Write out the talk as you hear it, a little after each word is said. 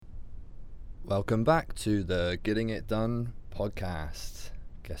Welcome back to the Getting It Done podcast.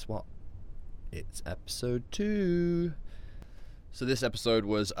 Guess what? It's episode 2. So this episode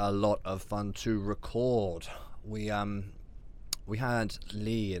was a lot of fun to record. We had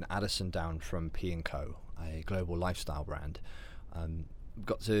Lee and Addison down from P&Co, a global lifestyle brand.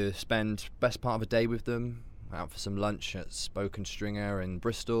 Got to spend best part of a day with them, out for some lunch at Spoke and Stringer in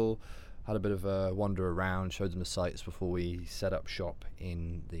Bristol. Had a bit of a wander around, showed them the sites before we set up shop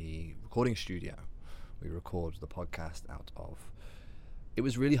in the recording studio we record the podcast out of. It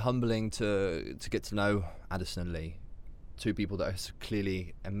was really humbling to get to know Addison and Lee, two people that are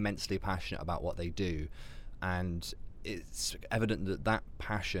clearly immensely passionate about what they do, and it's evident that that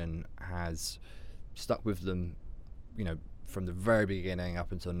passion has stuck with them, you know, from the very beginning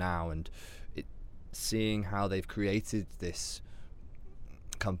up until now, and seeing how they've created this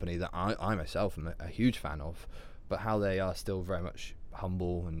company that I myself am a huge fan of, but how they are still very much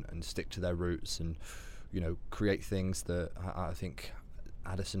humble and stick to their roots, and you know, create things that I think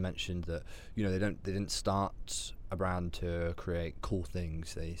Addison mentioned that, you know, they didn't start a brand to create cool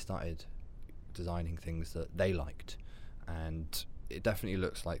things. They started designing things that they liked, and it definitely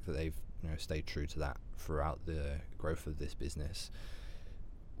looks like that they've, you know, stayed true to that throughout the growth of this business.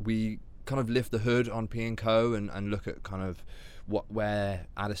 We kind of lift the hood on P&Co and look at kind of where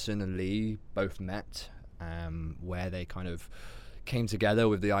Addison and Lee both met, where they kind of came together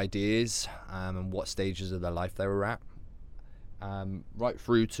with the ideas, and what stages of their life they were at, right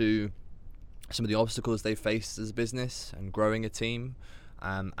through to some of the obstacles they faced as a business and growing a team,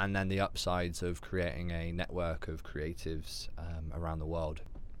 and then the upsides of creating a network of creatives around the world.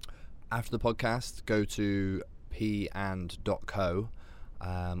 After the podcast, go to p&co,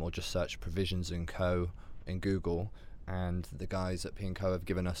 or just search Provisions & Co in Google, and the guys at P&Co have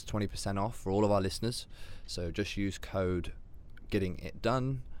given us 20% off for all of our listeners. So just use code Getting It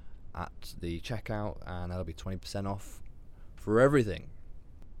Done at the checkout, and that'll be 20% off for everything.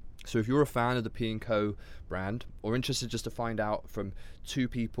 So if you're a fan of the P&Co brand, or interested just to find out from two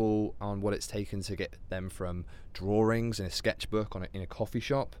people on what it's taken to get them from drawings in a sketchbook in a coffee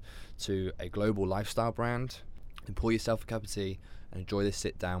shop to a global lifestyle brand, then pour yourself a cup of tea and enjoy this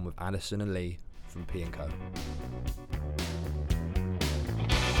sit down with Addison and Lee from P&Co.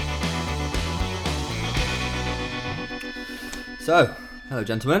 So, hello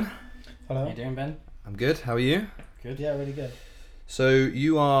gentlemen. Hello. How you doing, Ben? I'm good, how are you? Good. Yeah, really good. So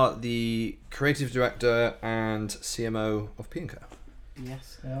you are the creative director and CMO of P&Co.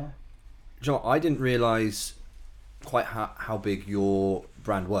 Yes. Yeah. John, I didn't realise quite how big your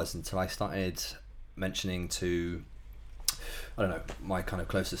brand was until I started mentioning to, I don't know, my kind of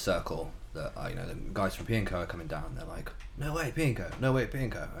closest circle that, you know, the guys from P&Co are coming down. They're like, no way P&Co, no way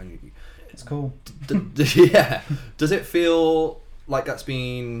P&Co. And It's cool. yeah. Does it feel like that's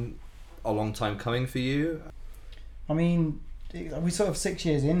been a long time coming for you? I mean, we're sort of 6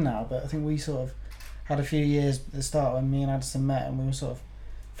 years in now, but I think we sort of had a few years at the start when me and Addison met, and we were sort of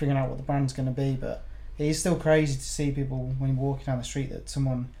figuring out what the brand's going to be. But it is still crazy to see people when you're walking down the street that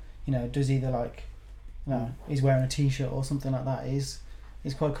someone, you know, does either like, you know, he's wearing a t-shirt or something like that.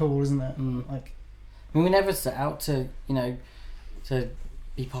 It's quite cool, isn't it? Like, I mean, we never set out to, you know, to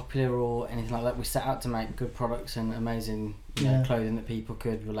be popular or anything like that. We set out to make good products and amazing, you know, clothing that people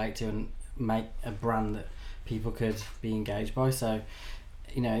could relate to, and make a brand that people could be engaged by. So,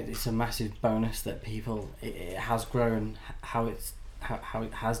 you know, it's a massive bonus that it has grown how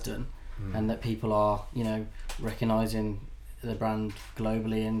it has done, and that people are, you know, recognising the brand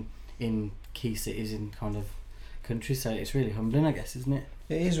globally and in key cities in kind of countries. So it's really humbling, I guess, isn't it?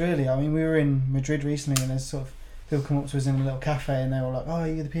 it is really. I mean, we were in Madrid recently, and there's sort of people come up to us in a little cafe, and they were like, "Oh,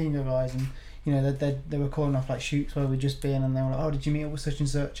 you're the P&Co guys," and you know, they were calling off like shoots where we'd just been, and they were like, "Oh, did you meet up with such and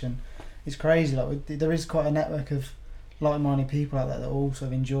such?" And it's crazy. Like, there is quite a network of like-minded people out there that all sort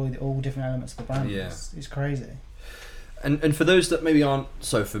of enjoy all different elements of the brand. Yeah. It's crazy. And for those that maybe aren't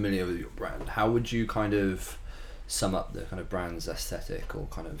so familiar with your brand, how would you kind of sum up the kind of brand's aesthetic or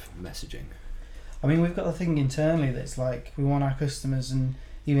kind of messaging? I mean, we've got the thing internally that's like, we want our customers, and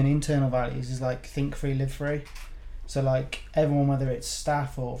even internal values is like think free, live free. So like everyone, whether it's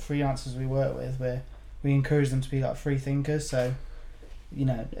staff or freelancers we work with, we encourage them to be like free thinkers. So, you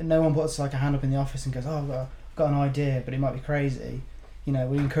know, no one puts like a hand up in the office and goes, "Oh, I've got an idea, but it might be crazy." You know,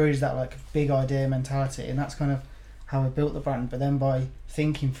 we encourage that like big idea mentality, and that's kind of how we built the brand. But then by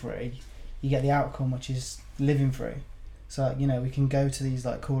thinking free, you get the outcome, which is living free. So like, you know, we can go to these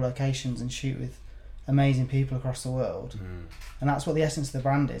like cool locations and shoot with amazing people across the world, and that's what the essence of the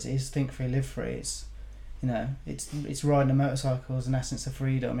brand is think free, live free. It's, you know, it's riding a motorcycle as an essence of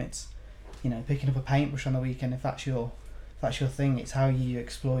freedom. It's, you know, picking up a paintbrush on the weekend if that's your that's your thing. It's how you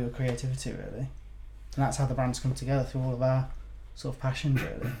explore your creativity, really, and that's how the brands come together through all of our sort of passions,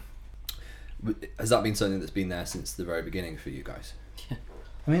 really. Has that been something that's been there since the very beginning for you guys?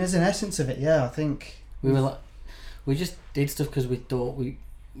 I mean, there's an essence of it, yeah. I think we just did stuff because we thought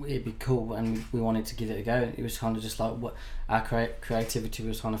it'd be cool and we wanted to give it a go. It was kind of just like what our creativity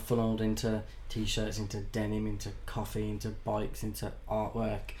was kind of funneled into t-shirts, into denim, into coffee, into bikes, into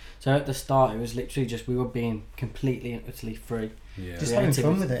artwork. So at the start it was literally just we were being completely and utterly free. Yeah. just having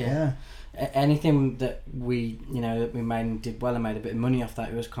fun with it, yeah. Anything that we that we made and did well and made a bit of money off that,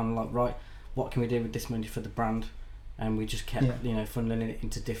 it was kind of like, right, what can we do with this money for the brand? And we just kept funneling it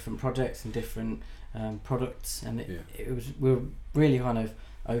into different projects and different products, and we were really kind of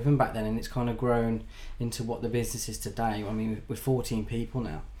open back then, and it's kind of grown into what the business is today. I mean, we're 14 people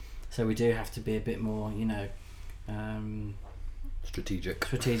now, so we do have to be a bit more strategic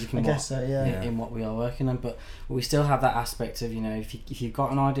in what we are working on, but we still have that aspect of if you've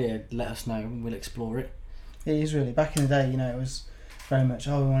got an idea, let us know and we'll explore it. It is really, back in the day, it was very much,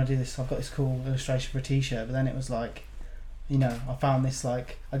 we want to do this, I've got this cool illustration for a t-shirt, but then it was like, I found this,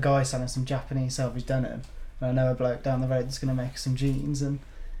 like, a guy selling some Japanese selvedge denim, and I know a bloke down the road that's going to make us some jeans, and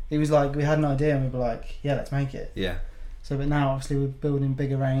it was like, we had an idea and we were like, yeah, let's make it. Yeah. So, but now obviously we're building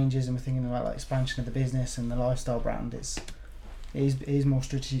bigger ranges and we're thinking about like expansion of the business and the lifestyle brand. It is more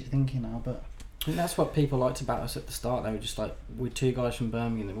strategic thinking now, but I think that's what people liked about us at the start. They were just like, we're two guys from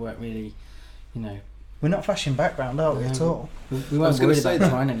Birmingham that weren't really, we're not fashion background, are we, at all? We weren't worried about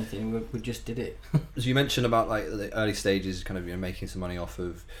trying anything. We just did it. So you mentioned about like the early stages, kind of making some money off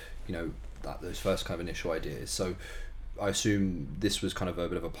of those first kind of initial ideas. So I assume this was kind of a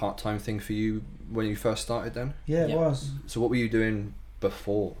bit of a part-time thing for you when you first started then? Yeah, it was. So what were you doing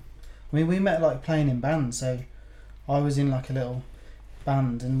before? I mean, we met like playing in bands. So I was in like a little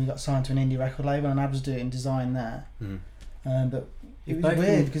band and we got signed to an indie record label, and I was doing design there. But it was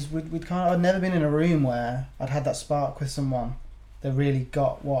weird because I'd never been in a room where I'd had that spark with someone that really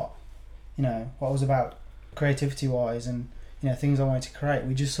got what was about creativity wise and things I wanted to create.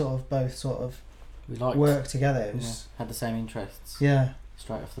 We just both worked together. It was, had the same interests. Yeah.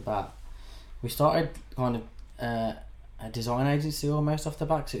 Straight off the bat, we started kind of a design agency almost off the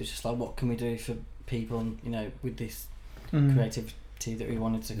back. So it was just like, what can we do for people, with this creativity that we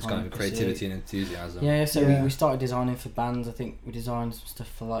wanted to kind of creativity and enthusiasm. Yeah, so we started designing for bands. I think we designed some stuff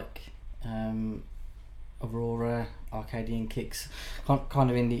for like Aurora, Arcadian Kicks, kind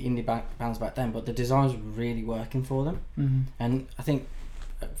of indie bands back then, but the designs were really working for them. And I think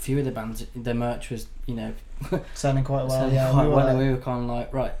a few of the bands, their merch was selling quite well. And we were kind of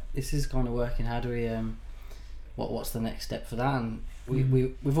like, right, this is kind of working. How do we what's the next step for that? And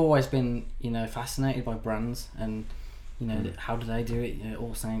we've always been fascinated by brands and how do they do it?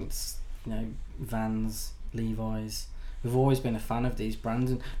 All Saints, Vans, Levi's. We've always been a fan of these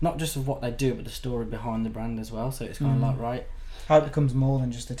brands, and not just of what they do, but the story behind the brand as well. So it's kind of like, right, how it becomes more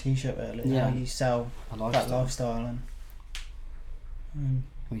than just a t-shirt, really. Yeah. How you sell that lifestyle, and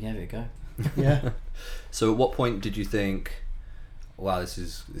we gave it a go. Yeah. So at what point did you think, wow, this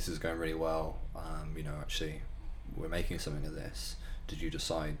is going really well? Actually, we're making something of this. Did you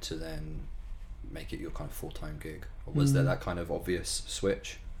decide to then make it your kind of full-time gig, or was there that kind of obvious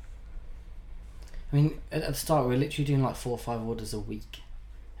switch? I mean, at the start we were literally doing like 4 or 5 orders a week,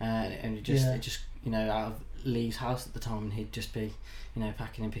 and it just out of Lee's house at the time, and he'd just be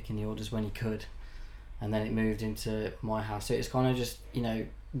packing and picking the orders when he could, and then it moved into my house. So it's kind of just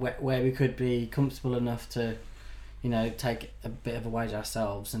where we could be comfortable enough to take a bit of a wage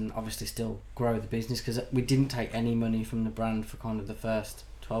ourselves and obviously still grow the business, because we didn't take any money from the brand for kind of the first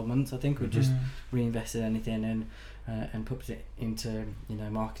 12 months. I think we just reinvested anything and put it into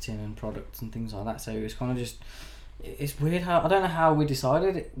marketing and products and things like that. So it was kind of just, it's weird how, I don't know how we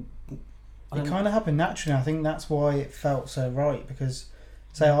decided it. It kind of happened naturally. I think that's why it felt so right, because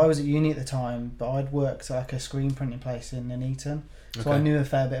I was at uni at the time, but I'd worked at like a screen printing place in Nuneaton, so I knew a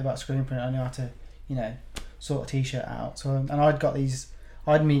fair bit about screen printing. I knew how to sort a t-shirt out. So, and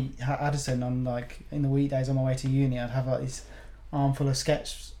I'd meet Addison on like in the weekdays on my way to uni. I'd have like this armful of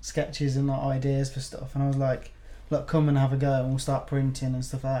sketches and like ideas for stuff, and I was like, look, come and have a go and we'll start printing and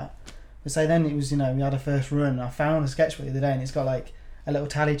stuff like that. But then it was, we had a first run, and I found a sketchbook the other day and it's got like a little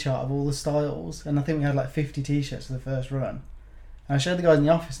tally chart of all the styles, and I think we had like 50 t-shirts for the first run. And I showed the guys in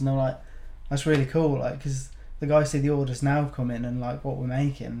the office and they were like, that's really cool, like, because the guys see the orders now come in and like what we're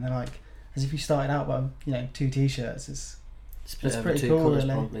making, and they're like, as if you started out by 2 t-shirts. It's pretty cool, really.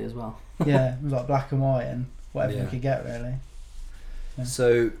 Probably as well. Yeah, it was like black and white and whatever we could get, really.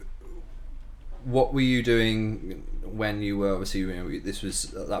 So what were you doing when you were obviously, this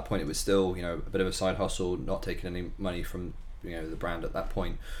was at that point, it was still, a bit of a side hustle, not taking any money from the brand at that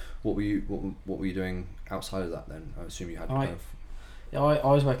point. What were you doing outside of that then? I assume you had I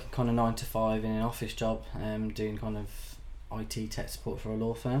was working kind of 9 to 5 in an office job, doing kind of IT tech support for a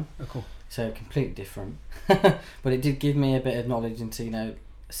law firm. Oh, cool. So completely different, but it did give me a bit of knowledge into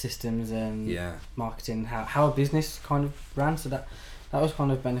systems and marketing, how a business kind of ran. So that was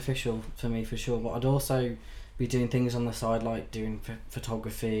kind of beneficial for me for sure. But I'd also be doing things on the side, like doing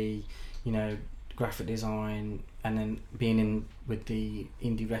photography, graphic design, and then being in with the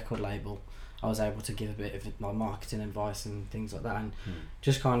indie record label. I was able to give a bit of my marketing advice and things like that, and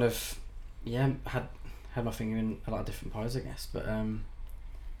just kind of had my finger in a lot of different pies, I guess. But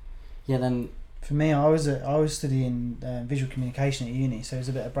then for me, I was studying visual communication at uni, so it was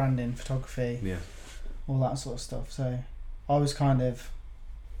a bit of branding, photography, all that sort of stuff. So I was kind of,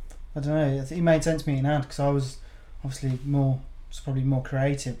 I don't know, it made sense to me in ad because I was obviously probably more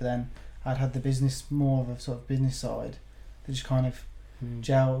creative, but then I'd had the business, more of a sort of business side that just kind of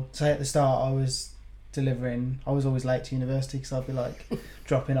gelled. So at the start I was always late to university because I'd be like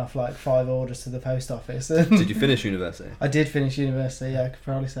dropping off like 5 orders to the post office. Did you finish university? I did finish university, I could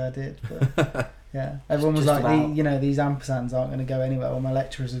probably say I did, but yeah, everyone was like, these ampersands aren't going to go anywhere. Well, my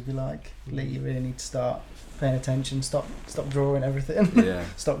lecturers would be like, Lee, you really need to start paying attention, stop drawing everything,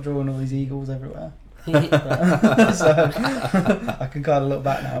 stop drawing all these eagles everywhere. So I can kind of look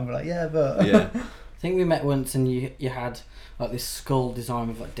back now and be like, I think we met once and you had like this skull design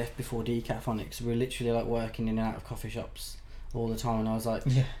with like Death Before Decaf on it, because we were literally like working in and out of coffee shops all the time, and I was like,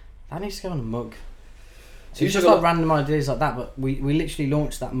 that needs to go on a mug. So it's just like random ideas like that, but we literally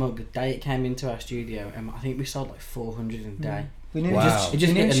launched that mug the day it came into our studio, and I think we sold like 400 in a day. We knew it just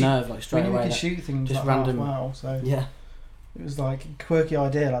hit a nerve like straight away. We could shoot things just like random. Wow, so it was like a quirky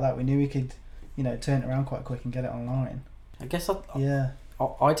idea like that. We knew we could, turn it around quite quick and get it online. I guess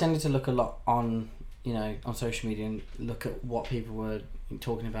I tended to look a lot on social media and look at what people were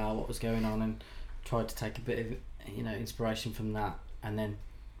talking about, what was going on, and tried to take a bit of inspiration from that and then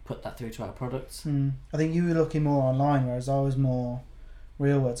put that through to our products. I think you were looking more online, whereas I was more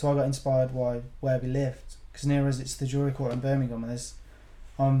real world. So I got inspired by where we lived, because near us it's the Jewellery Court in Birmingham, and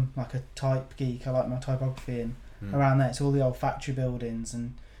I'm like a type geek. I like my typography, and around there it's all the old factory buildings,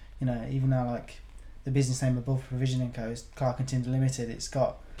 and even now like the business name above Provision & Co is Clark and Timber Limited. It's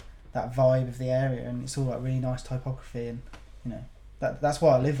got that vibe of the area, and it's all like really nice typography, and that's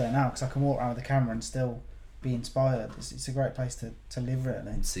why I live there now, because I can walk around with the camera and still be inspired. It's a great place to live, really.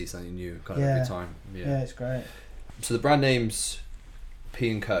 And see something new, kind of a good time. Yeah, it's great. So the brand name's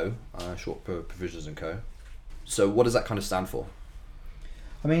P&Co, short for Provisions & Co. So what does that kind of stand for?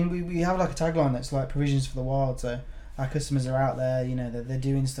 I mean, we have like a tagline that's like provisions for the wild. So our customers are out there, they're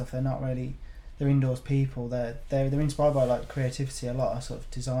doing stuff. They're indoors people. They're inspired by like creativity. A lot of sort of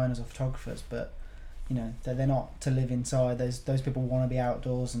designers or photographers, but they're not to live inside. Those people want to be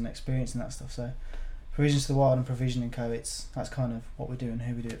outdoors and experiencing that stuff. So Provisions for the Wild and Provision & Co. That's kind of what we do and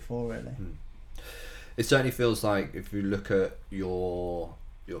who we do it for, really. It certainly feels like, if you look at your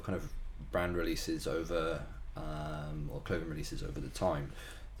kind of brand releases over or clothing releases over the time,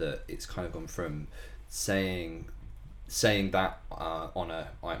 that it's kind of gone from saying that on a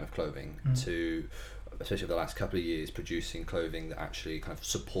item of clothing to, especially over the last couple of years, producing clothing that actually kind of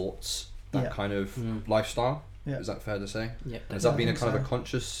supports that kind of lifestyle. Is that fair to say? Yeah. Has that been a kind of a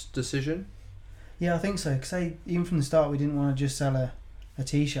conscious decision? Yeah, I think so. Because even from the start, we didn't want to just sell a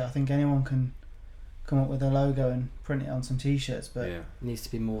t-shirt. I think anyone can come up with a logo and print it on some t-shirts, but it needs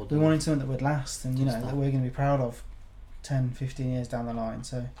to be more. We wanted something that would last, and that we're going to be proud of 10, 15 years down the line.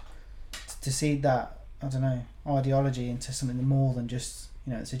 So to seed that, I don't know, ideology into something more than just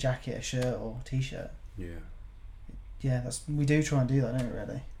it's a jacket, a shirt, or a t-shirt. Yeah, we do try and do that, don't we,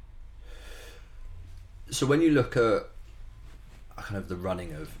 really? So when you look at kind of the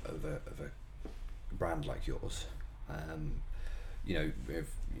running of a brand like yours,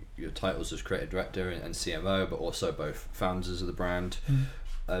 with your titles as creative director and CMO, but also both founders of the brand,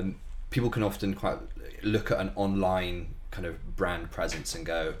 people can often quite look at an online kind of brand presence and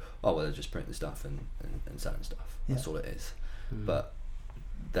go, oh well, they're just printing stuff and selling stuff. That's all it is. But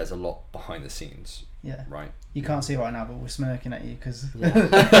there's a lot behind the scenes. Right. You can't see it right now, but we're smirking at you because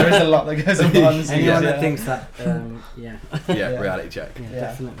there is a lot that goes on behind the scenes. Anyone that thinks that, reality check. Yeah,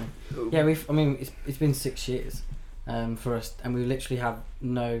 definitely. Yeah, it's been 6 years for us, and we literally have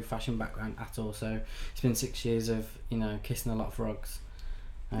no fashion background at all. So it's been 6 years of kissing a lot of frogs,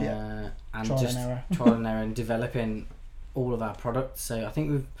 and trial and error and developing all of our products. So I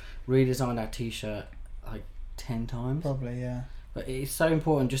think we've redesigned our t-shirt like 10 times. Probably, yeah. But it's so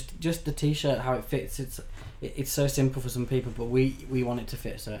important. Just the t-shirt, how it fits. It's so simple for some people, but we want it to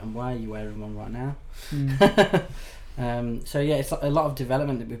fit a certain way. You're wearing one right now. So yeah, it's a lot of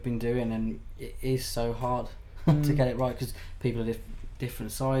development that we've been doing, and it is so hard to get it right because people are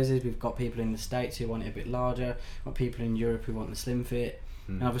different sizes. We've got people in the States who want it a bit larger. We've got people in Europe who want the slim fit,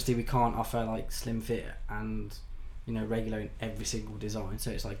 and obviously we can't offer like slim fit and regular in every single design. So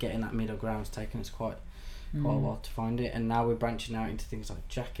it's like getting that middle ground's taken us quite a while to find it, and now we're branching out into things like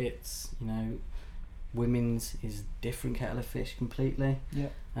jackets. Women's is different kettle of fish completely. Yeah.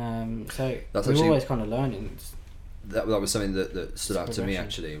 So That's we're actually- always kind of learning. That was something that stood out to me progression.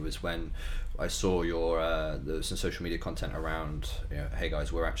 actually, was when I saw your there was some social media content around, hey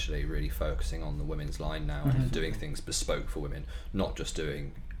guys, we're actually really focusing on the women's line now and doing things bespoke for women, not just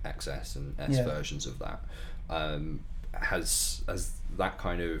doing XS and S versions of that. Has that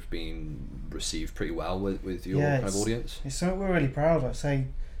kind of been received pretty well with your kind of audience? It's something we're really proud of. Say,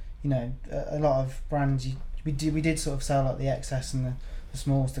 a lot of brands, we did sort of sell like the XS and the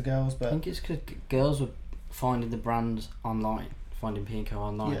smalls to girls, but I think it's because girls were finding the brands online, finding P&Co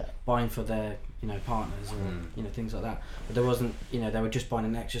online, buying for their partners or things like that. But there wasn't, they were just buying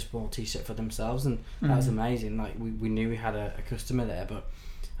an extra small t-shirt for themselves, and that was amazing. Like we knew we had a customer there, but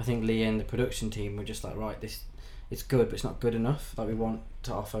I think Lee and the production team were just like, right, it's good, but it's not good enough. Like we want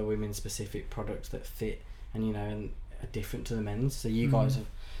to offer women specific products that fit and and are different to the men's. So you guys have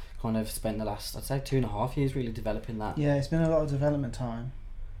kind of spent the last, I'd say, 2.5 years really developing that. Yeah, it's been a lot of development time.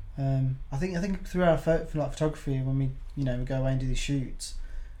 I think through our photography, when we we go away and do these shoots,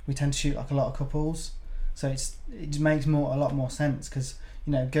 we tend to shoot like a lot of couples, so it just makes a lot more sense because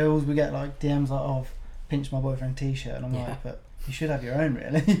girls, we get like DMs like, oh, I've pinched my boyfriend t-shirt, and I'm like, but you should have your own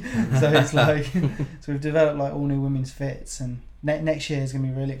really. So it's like, so we've developed like all new women's fits, and next year is going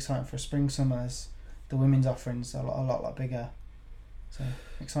to be really exciting for spring summers. The women's offerings are a lot bigger, so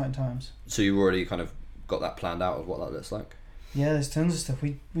exciting times. So you've already kind of got that planned out of what that looks like? Yeah, there's tons of stuff.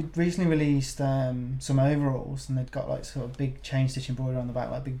 We recently released some overalls, and they've got like sort of big chain stitch embroidery on the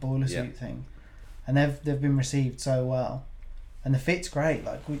back, like big boiler suit thing, and they've been received so well, and the fit's great.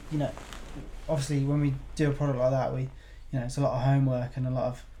 Like we, obviously when we do a product like that, we, it's a lot of homework and a lot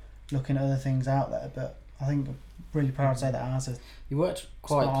of looking at other things out there. But I think I'm really proud to say that ours is. You worked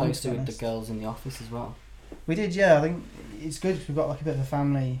quite Spot on, closely to be with the honest. girls in the office as well. We did, yeah. I think it's good because we've got like a bit of a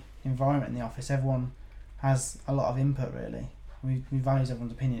family environment in the office. Everyone has a lot of input really. We value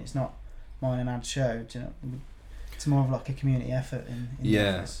everyone's opinion. It's not mine and Ad's show. Do you know? It's more of like a community effort in the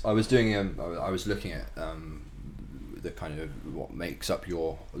office. I was doing I was looking at the kind of what makes up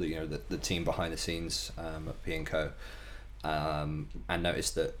the team behind the scenes at P&Co, and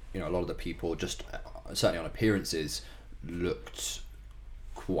noticed that a lot of the people just certainly on appearances looked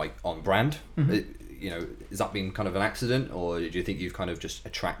quite on brand. Has that been kind of an accident, or do you think you've kind of just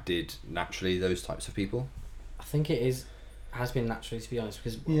attracted naturally those types of people? I think has been naturally, to be honest,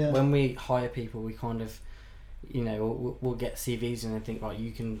 because when we hire people, we kind of, we'll get CVs and they think, right,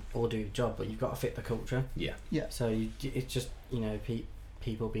 you can all do the job, but you've got to fit the culture. Yeah. So it's just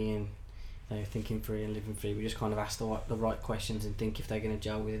people being, thinking free and living free. We just kind of ask the right questions and think if they're going to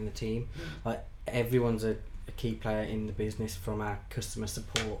gel within the team. Like everyone's a key player in the business, from our customer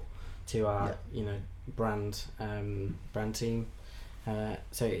support to our brand team.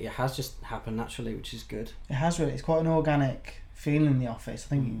 So it has just happened naturally, which is good. It has really. It's quite an organic feeling in the office. I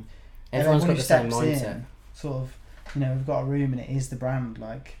think Everyone's got the same steps mindset. in, sort of, we've got a room and it is the brand.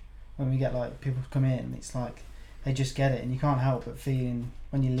 Like when we get like people come in, it's like they just get it, and you can't help but feeling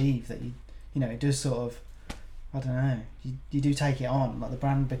when you leave that it does sort of, I don't know, you do take it on. Like the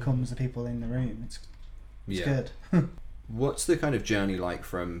brand becomes the people in the room. It's good. What's the kind of journey like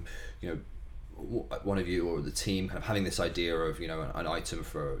from one of you or the team kind of having this idea of an item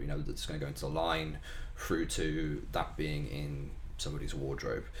for that's going to go into the line through to that being in somebody's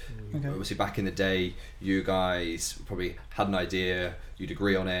wardrobe? Okay. Obviously back in the day you guys probably had an idea, you'd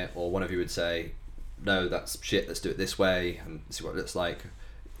agree on it, or one of you would say, no, that's shit, let's do it this way and see what it looks like.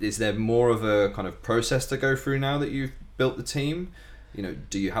 Is there more of a kind of process to go through now that you've built the team?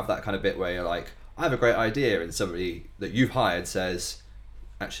 Do you have that kind of bit where you're like, I have a great idea, and somebody that you've hired says,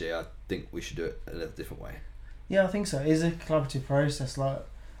 actually I think we should do it in a different way? Yeah, I think so. It is a collaborative process. Like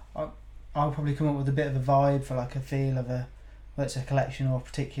I'll probably come up with a bit of a vibe for like a feel of whether it's a collection or a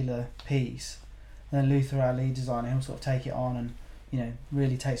particular piece, and then Luther, our lead designer, he'll sort of take it on and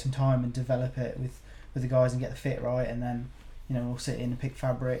really take some time and develop it with the guys and get the fit right, and then we'll sit in and pick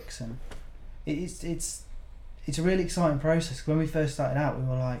fabrics, and it's a really exciting process. When we first started out, we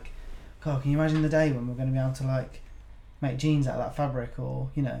were like, God, can you imagine the day when we're going to be able to like make jeans out of that fabric, or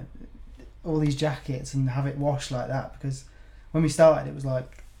all these jackets, and have it washed like that? Because when we started, it was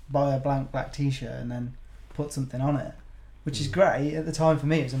like buy a blank black t-shirt and then put something on it, which is great. At the time for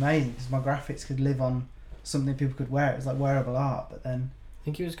me it was amazing because my graphics could live on something people could wear. It was like wearable art. But then I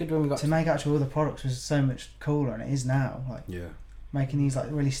think it was good when we got to make actual other products was so much cooler, and it is now. Like making these like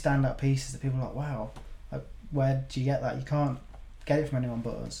really stand up pieces that people are like, wow, like where do you get that? You can't get it from anyone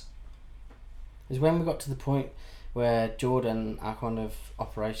but us. Is when we got to the point where Jordan, our kind of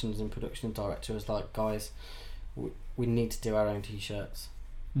operations and production director, was like, guys, we need to do our own t-shirts.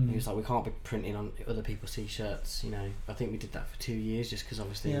 He was like, we can't be printing on other people's t-shirts, you know. I think we did that for 2 years just because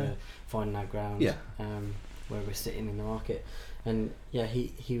obviously we're finding our ground where we're sitting in the market. And yeah,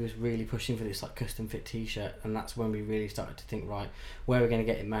 he was really pushing for this like custom fit t-shirt, and that's when we really started to think, right, where are we going to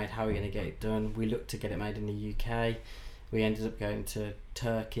get it made, how are we going to get it done. We looked to get it made in the UK. We ended up going to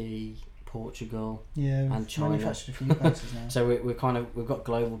Turkey, Portugal, and China. Manufactured a few places now. So we've got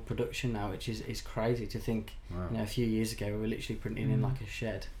global production now, which is crazy to think. Wow. You know, a few years ago we were literally printing in like a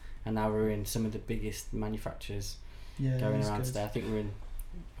shed, and now we're in some of the biggest manufacturers going around today. I think we're in,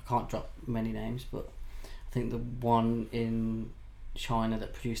 I can't drop many names, but I think the one in China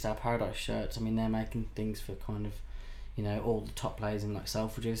that produced our Paradise shirts, I mean, they're making things for kind of, you know, all the top players in like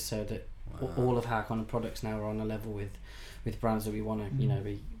Selfridges, so that all of our kind of products now are on a level with brands that we want to, you know,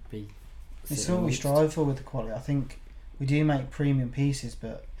 be it's what we strive for with the quality. I think we do make premium pieces,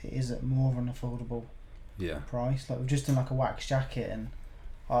 but it is at more of an affordable price. Like we've just done like a wax jacket, and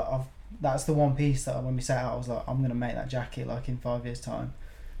I've that's the one piece that when we set out I was like, I'm gonna make that jacket like in 5 years time.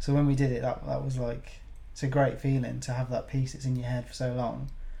 So when we did it, that was like, it's a great feeling to have that piece that's in your head for so long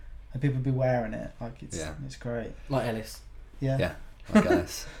and people be wearing it. Like it's great. Like Ellis. Yeah, like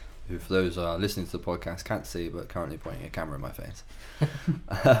Ellis. Who, for those listening to the podcast, can't see, but currently pointing a camera in my face.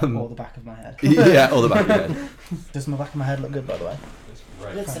 Or the back of my head. Yeah, or the back of your head. Does my back of my head look good, by the way?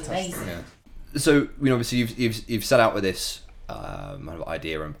 Looks amazing. Yeah. So, you know, obviously you've set out with this kind of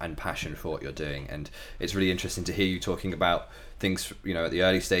idea and passion for what you're doing, and it's really interesting to hear you talking about things, you know, at the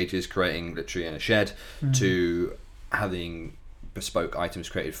early stages, creating literally in a shed, to having bespoke items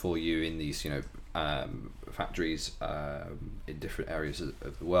created for you in these, you know, factories in different areas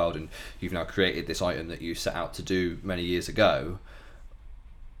of the world, and you've now created this item that you set out to do many years ago.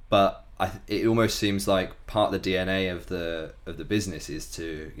 But it almost seems like part of the DNA of the business is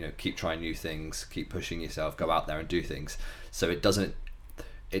to, you know, keep trying new things, keep pushing yourself, go out there and do things. So it doesn't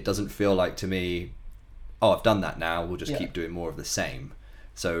feel like to me, oh, I've done that now, we'll just keep doing more of the same.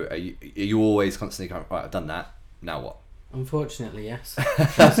 So are you always constantly going, right, I've done that, now what? Unfortunately, yes.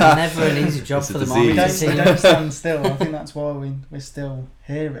 It's never an easy job for the marketing team. We don't stand still. I think that's why we're still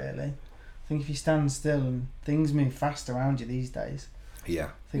here, really. I think if you stand still, and things move fast around you these days.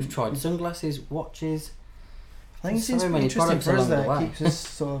 Yeah. We've tried sunglasses, watches. I think it's many interesting for us that it keeps us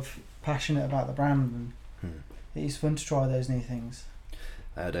sort of passionate about the brand, and it is fun to try those new things.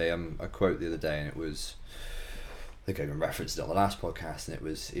 I had a quote the other day, and it was, I think I even referenced it on the last podcast, and it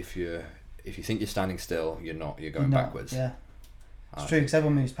was, if you think you're standing still, you're not. You're going backwards. Yeah, it's true, because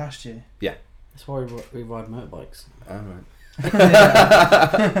everyone moves past you. Yeah, that's why we ride motorbikes. Oh,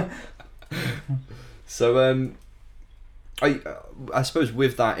 right. So, I suppose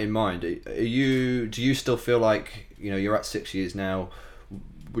with that in mind, do you still feel like, you know, you're at 6 years now?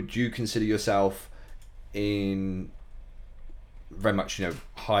 Would you consider yourself in very much, you know,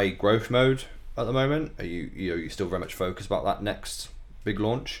 high growth mode at the moment? Are you still very much focused about that next big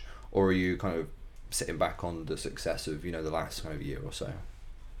launch? Or are you kind of sitting back on the success of, you know, the last kind of year or so?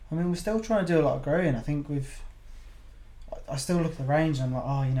 I mean, we're still trying to do a lot of growing. I think I still look at the range and I'm like,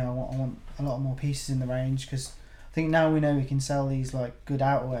 oh, you know, I want a lot more pieces in the range, because I think now we know we can sell these like good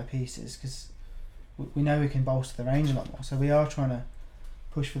outerwear pieces, because we know we can bolster the range a lot more. So we are trying to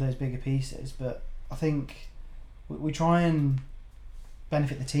push for those bigger pieces, but I think we try and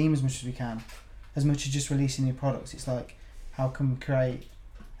benefit the team as much as we can, as much as just releasing new products. It's like, how can we create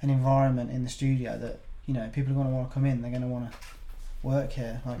an environment in the studio that, you know, people are going to want to come in, they're going to want to work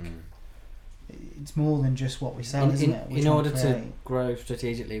here. Like, it's more than just what we sell, isn't it? In order to grow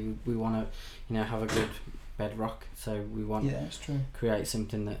strategically, we want to, you know, have a good bedrock. So we want to create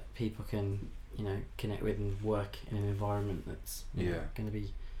something that people can, you know, connect with and work in an environment that's going to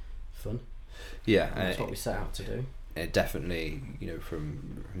be fun. Yeah, and that's what we set out to do. It definitely, you know,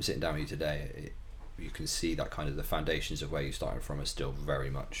 from sitting down with you today, you can see that kind of the foundations of where you started from are still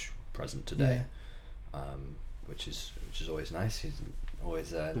very much present today, which is always nice. You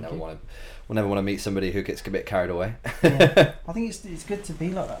always never want to meet somebody who gets a bit carried away. I think it's good to be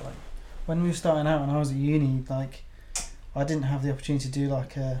like that. Like when we were starting out, when I was at uni, like I didn't have the opportunity to do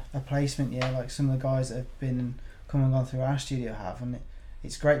like a placement year like some of the guys that have been and come and gone through our studio have, and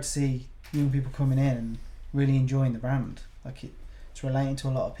it's great to see young people coming in and really enjoying the brand. Like it's relating to a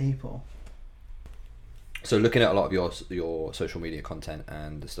lot of people. So looking at a lot of your social media content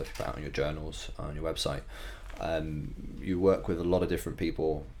and the stuff you put out on your journals, on your website, you work with a lot of different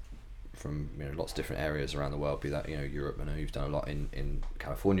people from lots of different areas around the world, be that Europe. I know you've done a lot in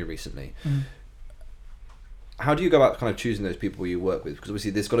California recently. How do you go about kind of choosing those people you work with? Because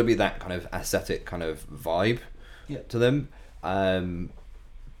obviously there's got to be that kind of aesthetic kind of vibe to them.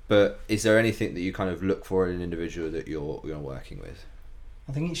 But is there anything that you kind of look for in an individual that you're working with?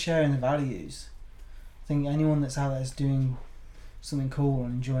 I think it's sharing the values. I think anyone that's out there is doing something cool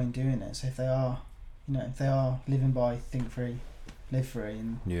and enjoying doing it. So if they are living by think free, live free,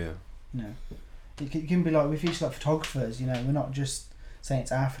 and it can be like we feature like photographers. We're not just saying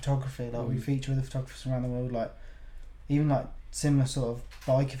it's our photography. Like we feature other photographers around the world. Like even like similar sort of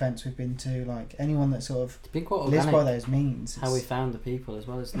bike events we've been to. Like anyone that sort of lives by those means. How we found the people as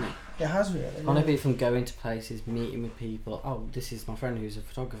well, isn't it? It has really. Kind of be from going to places, meeting with people. Oh, this is my friend who's a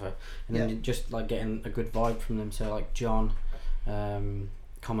photographer, and then just like getting a good vibe from them. So like John,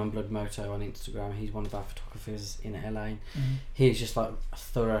 Common Blood Moto on Instagram. He's one of our photographers in LA. He's just like a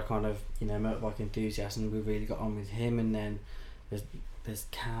thorough kind of motorbike enthusiast, and we really got on with him. And then there's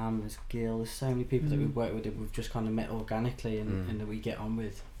Cam, there's Gil, there's so many people that we've worked with that we've just kind of met organically and that we get on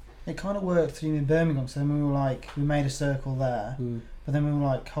with. It kind of worked through in Birmingham, so then we were like, we made a circle there, but then we were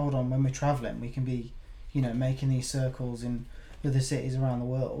like, hold on, when we're travelling we can be, making these circles in other cities around the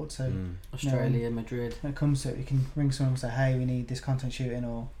world, so Australia, Madrid. When it comes to it, we can ring someone and say, hey, we need this content shooting,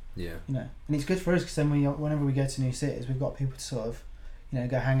 or and it's good for us because then whenever we go to new cities, we've got people to sort of,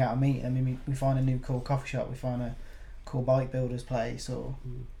 go hang out and meet. I mean, we find a new cool coffee shop, we find a cool bike builder's place, or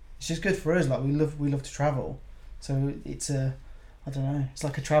it's just good for us. Like we love to travel, so it's I don't know, it's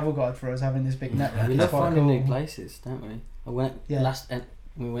like a travel guide for us having this big network. We love finding new places, don't we? When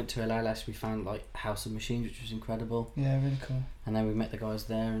we went to LA last, we found like House of Machines, which was incredible. Yeah, really cool. And then we met the guys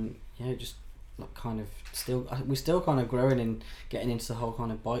there, and just like kind of we're still kind of growing and getting into the whole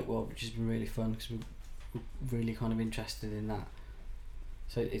kind of bike world, which has been really fun because we're really kind of interested in that.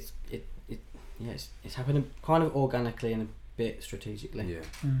 So it's happening kind of organically and a bit strategically.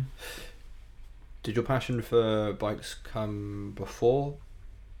 Yeah. Did your passion for bikes come before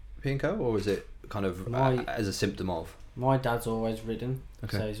P&Co, or was it kind of as a symptom of? My dad's always ridden,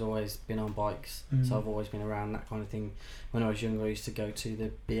 so he's always been on bikes. So I've always been around that kind of thing. When I was younger, I used to go to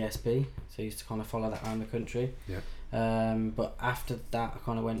the BSB, so I used to kind of follow that around the country. But after that, I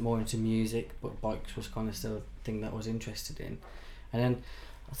kind of went more into music, but bikes was kind of still a thing that I was interested in. And then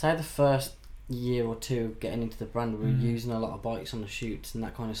I'd say the first year or two of getting into the brand, we were using a lot of bikes on the shoots, and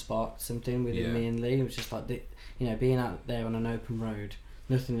that kind of sparked something within me and Lee. It was just like being out there on an open road,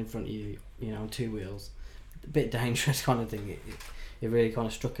 nothing in front of you, on two wheels, a bit dangerous kind of thing. It really kind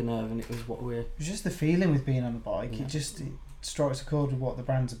of struck a nerve, and it was what we're... It was just the feeling with being on a bike. It strikes a chord with what the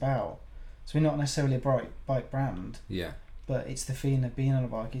brand's about. So we're not necessarily a bike brand, but it's the feeling of being on a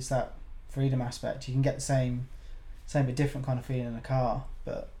bike. It's that freedom aspect. You can get the same but different kind of feeling in a car,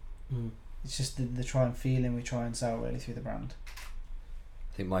 but it's just the try and feeling we try and sell really through the brand.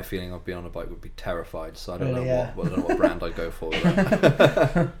 I think my feeling of being on a bike would be terrified, so I don't really, know what brand I'd go for.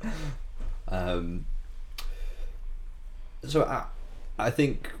 So I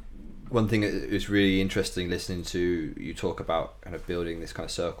think one thing that is really interesting listening to you talk about kind of building this kind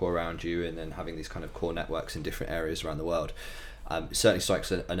of circle around you and then having these kind of core networks in different areas around the world. It certainly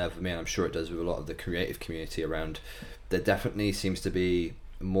strikes a nerve with me, and I'm sure it does with a lot of the creative community around. There definitely seems to be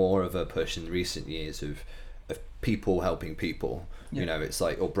more of a push in recent years of people helping people. It's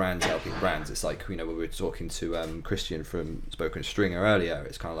like, or brands helping brands. It's like, when we were talking to Christian from Spoken Stringer earlier,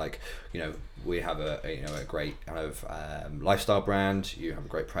 it's kind of like, we have a great kind of lifestyle brand, you have a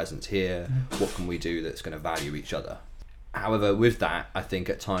great presence here, what can we do that's going to value each other? However, with that, I think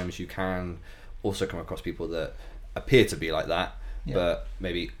at times you can also come across people that appear to be like that, but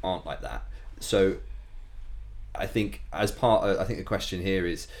maybe aren't like that. So I think the question here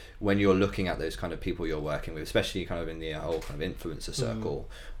is, when you're looking at those kind of people you're working with, especially kind of in the whole kind of influencer circle,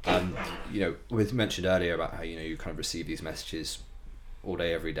 we mentioned earlier about how you kind of receive these messages all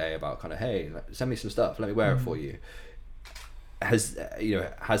day every day about kind of, hey, send me some stuff, let me wear it for you. Has that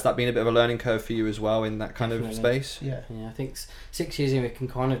been a bit of a learning curve for you as well in that kind of space? Yeah, I think 6 years in we can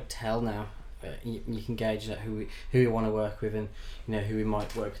kind of tell now. You can gauge that who we want to work with, and who we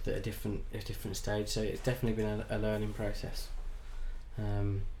might work with at a different stage. So it's definitely been a learning process.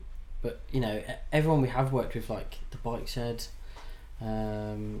 But everyone we have worked with, like the Bike Shed,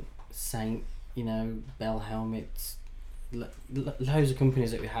 Saint, Bell Helmets, loads of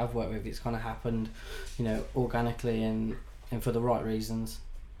companies that we have worked with. It's kind of happened, organically and for the right reasons.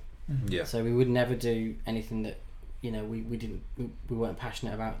 Yeah. So we would never do anything that you know, we weren't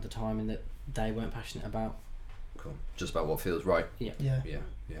passionate about at the time, and that they weren't passionate about. Cool. Just about what feels right. Yeah.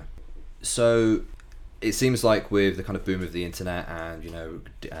 So it seems like with the kind of boom of the internet and, you know,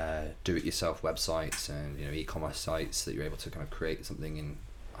 do-it-yourself websites and, you know, e-commerce sites that you're able to kind of create something in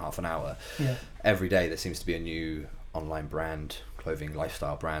half an hour. Yeah. Every day there seems to be a new online brand, clothing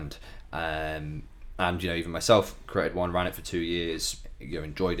lifestyle brand. And, you know, even myself created one, ran it for 2 years, you know,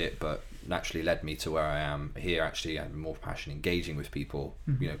 enjoyed it, but naturally led me to where I am here. Actually, I'm more passionate engaging with people,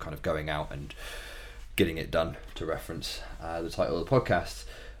 you know, kind of going out and getting it done, to reference the title of the podcast.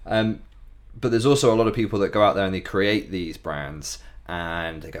 But there's also a lot of people that go out there and they create these brands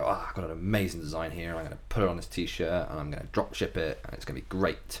and they go, oh, I've got an amazing design here, I'm going to put it on this t-shirt and I'm going to drop ship it and it's going to be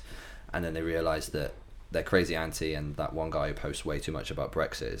great. And then they realise that they're crazy anti, and that one guy who posts way too much about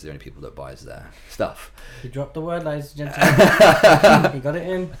Brexit is the only people that buys their stuff. You dropped the word, ladies and gentlemen. You got it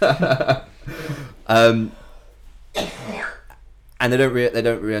in. And they don't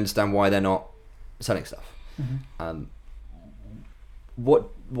really understand why they're not selling stuff.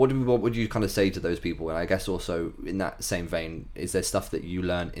 What would you kind of say to those people? And I guess also in that same vein, is there stuff that you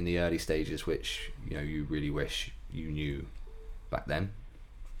learned in the early stages which, you know, you really wish you knew back then?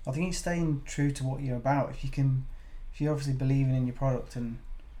 I think it's staying true to what you're about. If you're obviously believing in your product and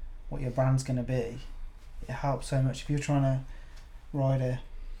what your brand's going to be, it helps so much. If you're trying to ride a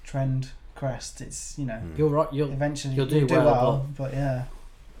trend crest, it's, you know, you're right. Eventually you'll do well, but yeah.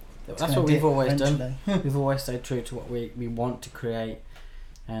 That's what we've always done. We've always stayed true to what we want to create,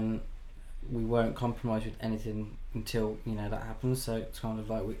 and we won't compromise with anything until, you know, that happens. So it's kind of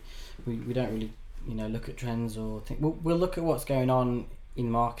like we don't really, you know, look at trends or think. We'll look at what's going on in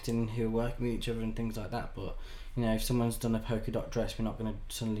marketing, who are working with each other and things like that. But, you know, if someone's done a polka dot dress, we're not going to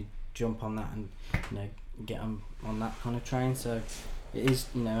suddenly jump on that and, you know, get them on that kind of train. So it is,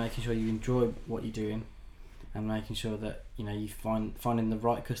 you know, making sure you enjoy what you're doing and making sure that, you know, you finding the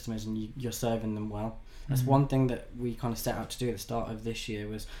right customers and you're serving them well. That's one thing that we kind of set out to do at the start of this year,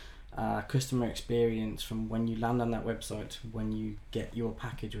 was customer experience from when you land on that website to when you get your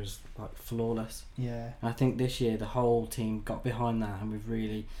package was like flawless. Yeah. And I think this year the whole team got behind that, and we've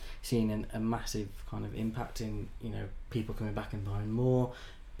really seen a massive kind of impact in, you know, people coming back and buying more,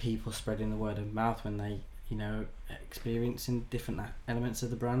 people spreading the word of mouth when they, you know, experiencing different elements of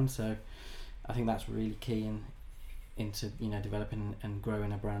the brand. So I think that's really key into, you know, developing and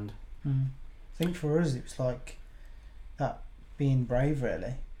growing a brand. I think for us it was like that, being brave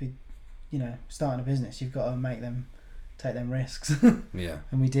really. You know, starting a business, you've got to take them risks. Yeah.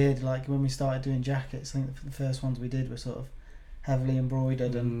 And we did, like when we started doing jackets, I think the first ones we did were sort of heavily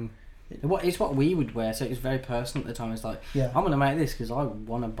embroidered and it's what we would wear, so it was very personal at the time. It's like, yeah, I'm gonna make this because I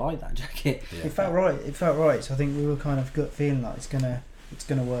want to buy that jacket. Yeah. It felt right. So I think we were kind of gut feeling like it's gonna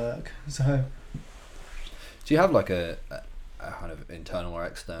work. So do you have like a kind of internal or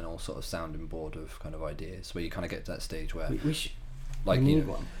external sort of sounding board of kind of ideas where you kind of get to that stage where we should, like, we you need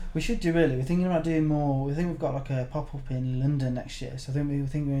know, one. we should do really. We're thinking about doing more. We think we've got like a pop up in London next year. So I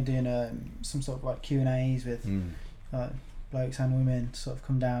think we're doing some sort of like Q&As with like blokes and women to sort of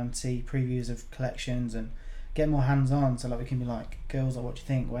come down, see previews of collections and get more hands on. So like we can be like, girls, like, what do you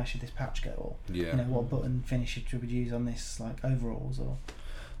think? Where should this patch go? Or you know, what button finish should we use on this like overalls? Or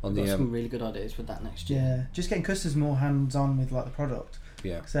on We've the got some really good ideas for that next year. yeah, just getting customers more hands on with like the product.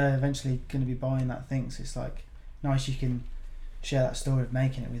 yeah. Because they're eventually going to be buying that thing. So it's like nice you can share that story of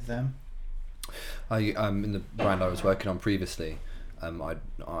making it with them. I in the brand I was working on previously, I'd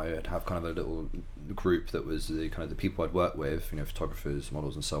have kind of a little group that was the kind of the people I'd work with, you know, photographers,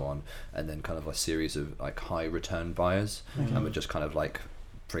 models and so on, and then kind of a series of like high return buyers, and would just kind of like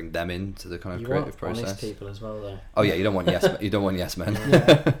bring them into the kind of creative process. Honest people as well, though. Oh yeah, you don't want yes men.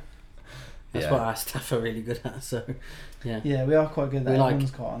 Yeah. That's what our staff are really good at. So yeah, Yeah, we are quite good at that. We like-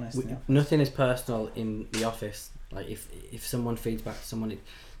 Everyone's quite honest. Yeah. nothing is personal in the office. Like if someone feeds back to someone,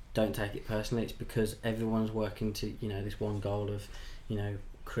 don't take it personally. It's because everyone's working to, you know, this one goal of, you know,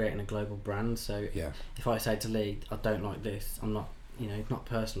 creating a global brand. So Yeah. if I say to Lee, I don't like this, I'm not, you know, it's not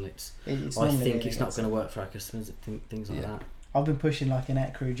personal. It's I normally think really it's not good. going to work for our customers. Things like Yeah. that. I've been pushing like an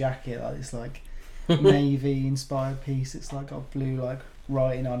Ecru jacket, like this like navy inspired piece. It's like got blue like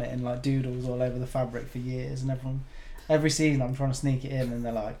writing on it and like doodles all over the fabric for years, and every season I'm trying to sneak it in and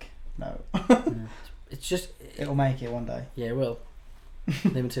they're like, no. Yeah. It's just It'll make it one day. yeah, it will.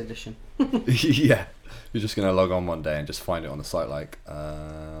 Limited edition. Yeah, you're just gonna log on one day and just find it on the site like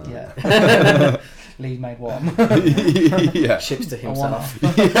Yeah. Lee made one. yeah. Ships to A himself.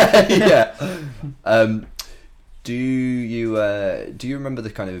 one-off. yeah. Do you remember the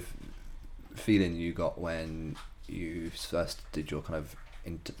kind of feeling you got when you first did your kind of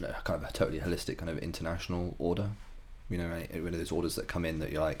a totally holistic kind of international order You know, any of those orders that come in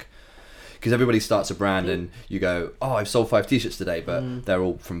that you're like, because everybody starts a brand and you go, oh, I've sold 5 t-shirts today, but they're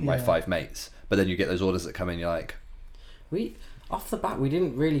all from like 5 mates. But then you get those orders that come in, you're like, off the bat we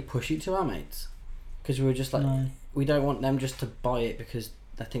didn't really push it to our mates because we were just like, we don't want them just to buy it because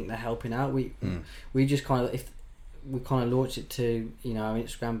they think they're helping out. We just kind of, if we kind of launched it to, you know, our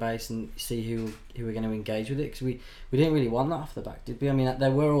Instagram base and see who we're going to engage with it, because we didn't really want that off the back, did we? I mean, they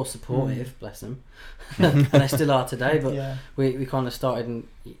were all supportive, bless them, and they still are today. But we kind of started and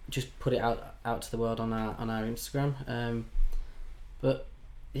just put it out to the world on our Instagram. But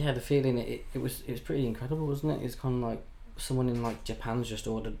yeah, the feeling it was pretty incredible, wasn't it? It's kind of like someone in like Japan's just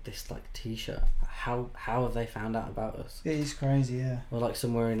ordered this like t-shirt. How have they found out about us? It is crazy, yeah. Or like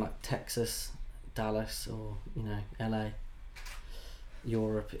somewhere in like Texas, Dallas, or you know, LA,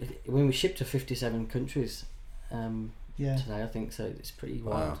 Europe. When we shipped to 57 countries today, I think, so it's pretty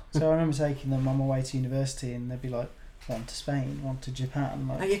wild. So I remember taking them on my way to university, and they'd be like, one to Spain, one to Japan.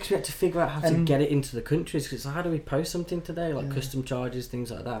 Like, yeah, because we had to figure out how to get it into the countries. Because how do we post something today, like custom charges,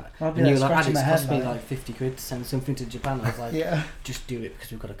 things like that? And you were like, it's cost me like 50 quid to send something to Japan. I was like, just do it because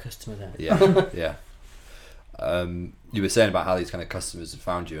we've got a customer there. Yeah. You were saying about how these kind of customers have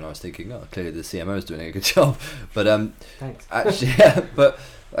found you, and I was thinking, oh, clearly the CMO is doing a good job. But thanks. Actually, but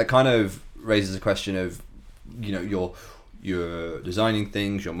that kind of raises a question of, you know, you're designing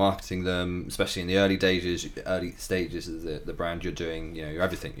things, you're marketing them, especially in the early stages of the brand. You're doing, you know, you're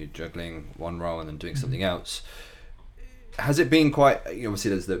everything. You're juggling one role and then doing something else. Has it been quite? You know,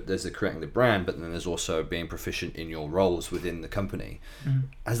 obviously, there's the creating the brand, but then there's also being proficient in your roles within the company.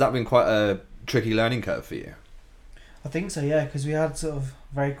 Has that been quite a tricky learning curve for you? I think so, yeah, because we had sort of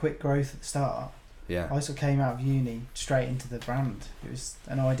very quick growth at the start. Yeah. I sort of came out of uni straight into the brand. It was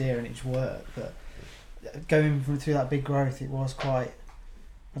an idea and it worked, but going through that big growth, it was quite,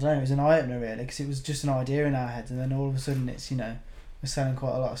 I don't know, it was an eye-opener really, because it was just an idea in our heads, and then all of a sudden it's, you know, we're selling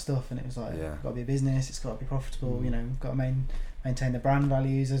quite a lot of stuff, and it was like, it's got to be a business, it's got to be profitable, you know, we've got to maintain the brand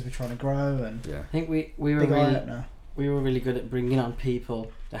values as we're trying to grow, and I think we were really good at bringing on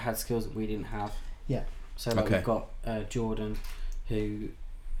people that had skills that we didn't have. Yeah. So like we've got Jordan, who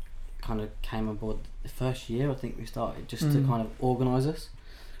kind of came on board the first year, I think we started, just to kind of organise us,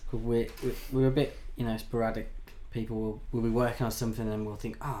 because we're a bit, you know, sporadic people. We'll be working on something and we'll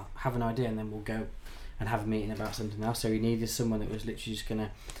think, have an idea, and then we'll go and have a meeting about something else. So we needed someone that was literally just going to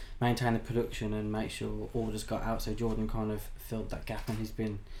maintain the production and make sure orders got out. So Jordan kind of filled that gap, and he's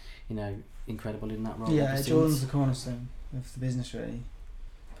been, you know, incredible in that role. Yeah, Jordan's the cornerstone of the business really.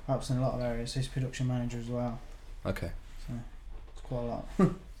 Helps in a lot of areas. So he's production manager as well. Okay. So it's quite a lot.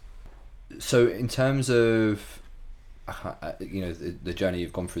 So in terms of, you know, the journey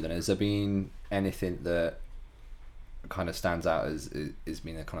you've gone through, then has there been anything that kind of stands out as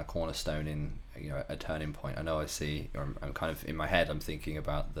being a kind of cornerstone in, you know, a turning point? I know I'm kind of in my head, I'm thinking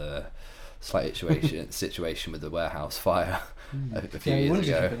about the slight situation with the warehouse fire a few years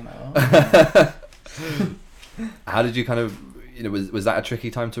ago. How did you kind of, you know, was that a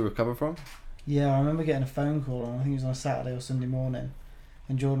tricky time to recover from? Yeah, I remember getting a phone call, and I think it was on a Saturday or Sunday morning,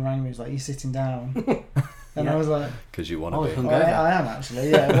 and Jordan rang me, he was like, "You sitting down?" And I was like, because you want to be. I am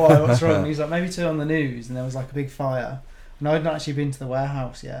actually, yeah. Why? What's wrong? And he was like, maybe turn on the news, and there was like a big fire, and I hadn't actually been to the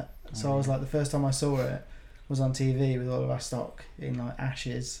warehouse yet, so I was like, the first time I saw it was on TV with all of our stock in like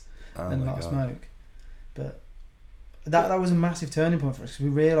ashes and a lot of smoke. But that was a massive turning point for us, because we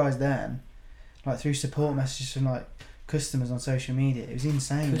realised then, like through support messages from like customers on social media, it was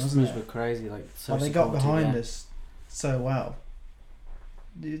insane. Customers were crazy, like so they got behind us so well.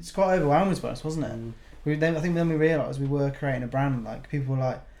 It's quite overwhelming to us, wasn't it? I think then we realised we were creating a brand. Like people were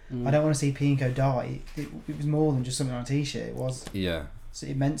like, I don't want to see P&Co die. It was more than just something on a t-shirt. It was. Yeah. So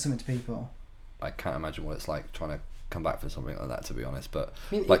it meant something to people. I can't imagine what it's like trying to come back for something like that, to be honest. But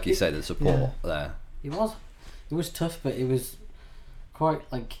like you say, the support there. It was tough, but it was quite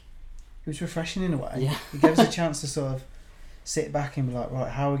like. It was refreshing in a way. Yeah. It gave us a chance to sort of sit back and be like, right,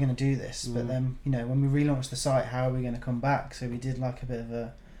 how are we going to do this? But then, you know, when we relaunched the site, how are we going to come back? So we did like a bit of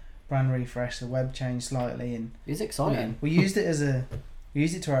a brand refresh, the web changed slightly, and it's exciting. You know, we used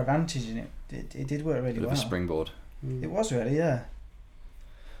it to our advantage, and it did work really well. Bit of a springboard. It was really, yeah.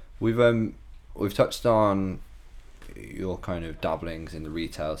 We've touched on your kind of dabblings in the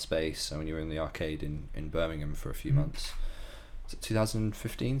retail space. So when you were in the arcade in Birmingham for a few months.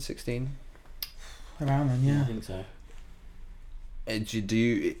 2015, 16? Around then, yeah. I think so.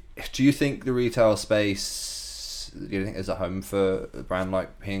 Do you think the retail space, do you think there's a home for a brand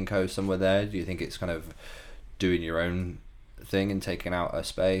like P&Co somewhere there? Do you think it's kind of doing your own thing and taking out a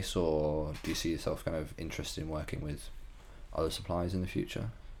space, or do you see yourself kind of interested in working with other suppliers in the future?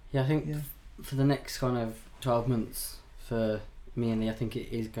 Yeah, I think for the next kind of 12 months for me and Lee, I think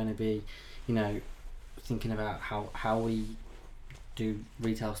it is going to be, thinking about how we do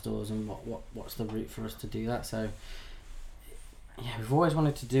retail stores and what's the route for us to do that. So yeah, we've always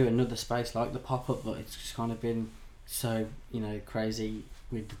wanted to do another space like the pop-up, but it's just kind of been so crazy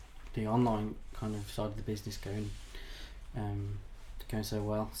with the online kind of side of the business going so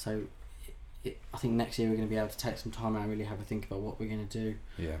well. So I think next year we're going to be able to take some time out and really have a think about what we're going to do.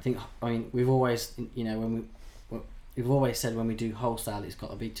 Yeah. I mean we've always we've always said when we do wholesale it's got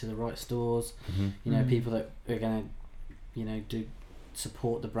to be to the right stores. People that are going to do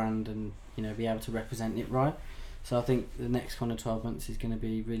support the brand and be able to represent it right. So I think the next kind of 12 months is going to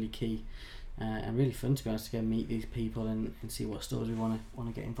be really key and really fun, to be honest, to go meet these people and see what stores we want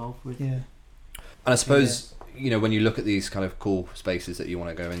to get involved with. Yeah. And I suppose when you look at these kind of cool spaces that you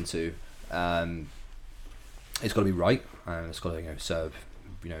want to go into, it's got to be right, and it's got to serve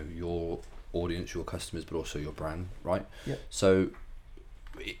your audience, your customers, but also your brand, right? Yep. So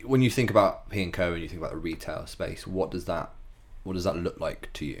when you think about P&Co and you think about the retail space, what does that look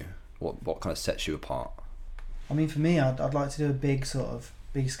like to you? What kind of sets you apart? I mean, for me, I'd like to do a big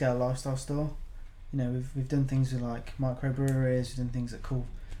scale lifestyle store. We've done things with like microbreweries, we've done things at cool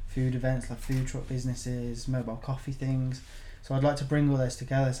food events like food truck businesses, mobile coffee things. So I'd like to bring all those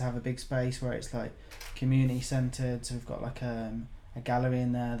together to have a big space where it's like community centred. So we've got like a gallery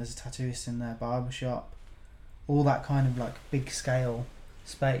in there, there's a tattooist in there, barber shop, all that kind of like big scale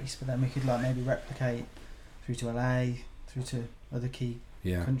space. But then we could like maybe replicate through to LA, through to other key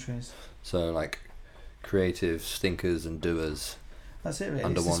countries. So like creative thinkers and doers. That's it really.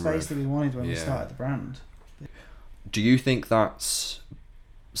 Under It's the one space roof. that we wanted when we started the brand. Do you think that's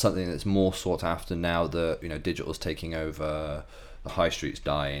something that's more sought after now that digital's taking over, the high street's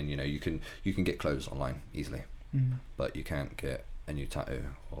dying? You can get clothes online easily, but you can't get a new tattoo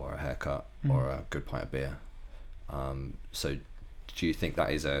or a haircut or a good pint of beer. So do you think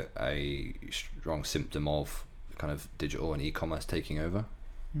that is a strong symptom of kind of digital and e-commerce taking over?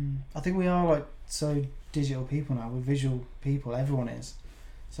 I think we are like so digital people now. We're visual people. Everyone is.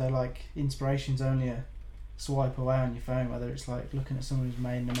 So like inspiration's only a swipe away on your phone. Whether it's like looking at someone who's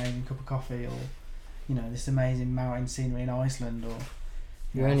made an amazing cup of coffee, or this amazing mountain scenery in Iceland, or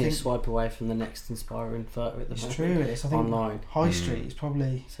you're only a swipe away from the next inspiring photo at the moment. It's true. It is. I think online high street is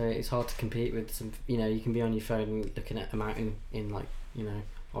probably. So it's hard to compete with some. You can be on your phone looking at a mountain in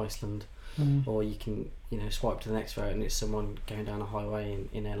Iceland. Or you can swipe to the next photo and it's someone going down a highway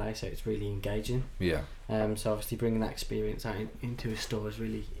in LA, so it's really engaging. So obviously bringing that experience out into a store is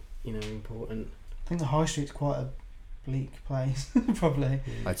really important. I think the high street's quite a bleak place probably.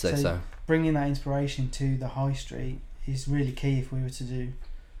 I'd say so. Bringing that inspiration to the high street is really key if we were to do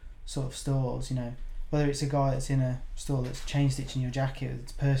sort of stores, whether it's a guy that's in a store that's chain stitching your jacket,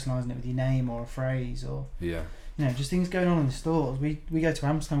 that's personalising it with your name or a phrase, or just things going on in the stores. We go to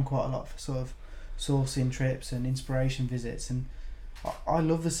Amsterdam quite a lot for sort of sourcing trips and inspiration visits, and I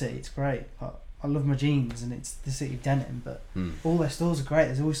love the city. It's great. I love my jeans, and it's the city of denim, but all their stores are great.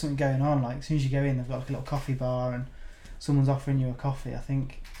 There's always something going on. Like as soon as you go in, they've got like a little coffee bar and someone's offering you a coffee. I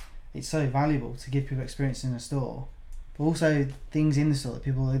think it's so valuable to give people experience in a store, but also things in the store that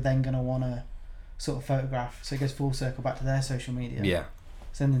people are then going to want to sort of photograph, so it goes full circle back to their social media.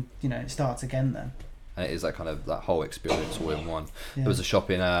 So then it starts again then. And it is that kind of that whole experience all in one. There was a shop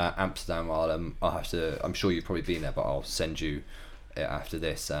in Amsterdam. I'm sure you've probably been there, but I'll send you it after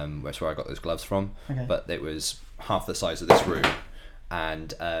this. That's where I got those gloves from. Okay. But it was half the size of this room,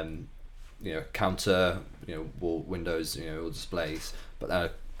 and counter, wall windows, all displays,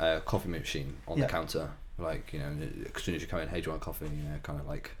 but a coffee machine on the counter. Like as soon as you come in, hey, do you want a coffee? Kind of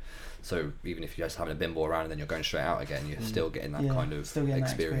like. So even if you're just having a bimble around and then you're going straight out again, you're still getting that kind of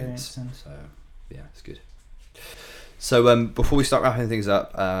experience. So yeah, it's good. So before we start wrapping things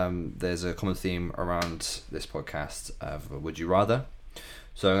up, there's a common theme around this podcast of Would You Rather.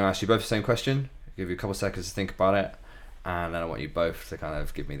 So I'm going to ask you both the same question, give you a couple of seconds to think about it, and then I want you both to kind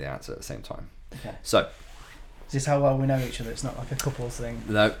of give me the answer at the same time. Okay. So is this how well we know each other? It's not like a couples thing?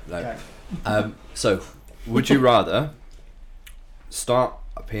 No. Okay. So would you rather start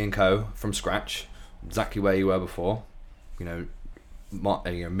a P&Co from scratch, exactly where you were before,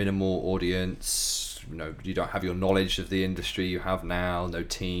 minimal audience, you don't have your knowledge of the industry you have now, no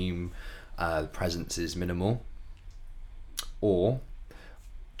team, presence is minimal, or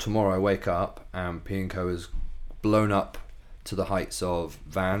tomorrow I wake up and P&Co is blown up to the heights of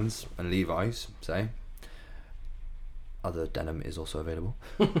Vans and Levi's, say, other denim is also available,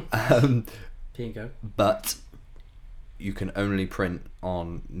 P&Co, but you can only print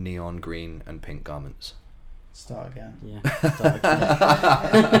on neon green and pink garments. Start again. Yeah. Start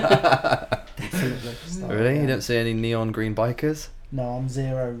again. Definitely. Really? You don't see any neon green bikers? No, I'm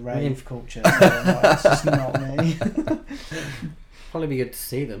zero rave culture, so I'm like, it's just not me. Probably be good to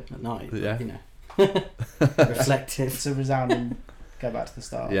see them at night. Yeah. You know, reflective. It's a resounding go back to the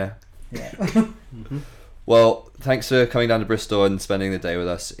start. Yeah. Yeah. Mm-hmm. Well, thanks for coming down to Bristol and spending the day with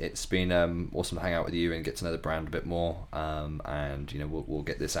us. It's been awesome to hang out with you and get to know the brand a bit more. And we'll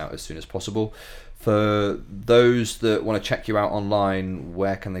get this out as soon as possible. For those that want to check you out online,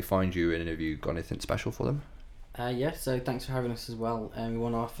 where can they find you? And have you got anything special for them? Yeah. So thanks for having us as well. We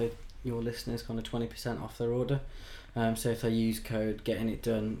want to offer your listeners kind of 20% off their order. So if they use code Getting It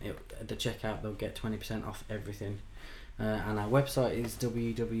Done at the checkout, they'll get 20% off everything. And our website is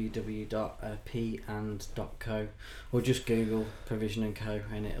www.pand.co, or just Google Provision & Co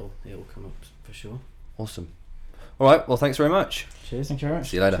and it'll come up for sure. Awesome. All right. Well, thanks very much. Cheers. Thank you very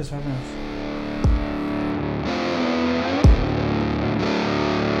much. See you later. Cheers for having us.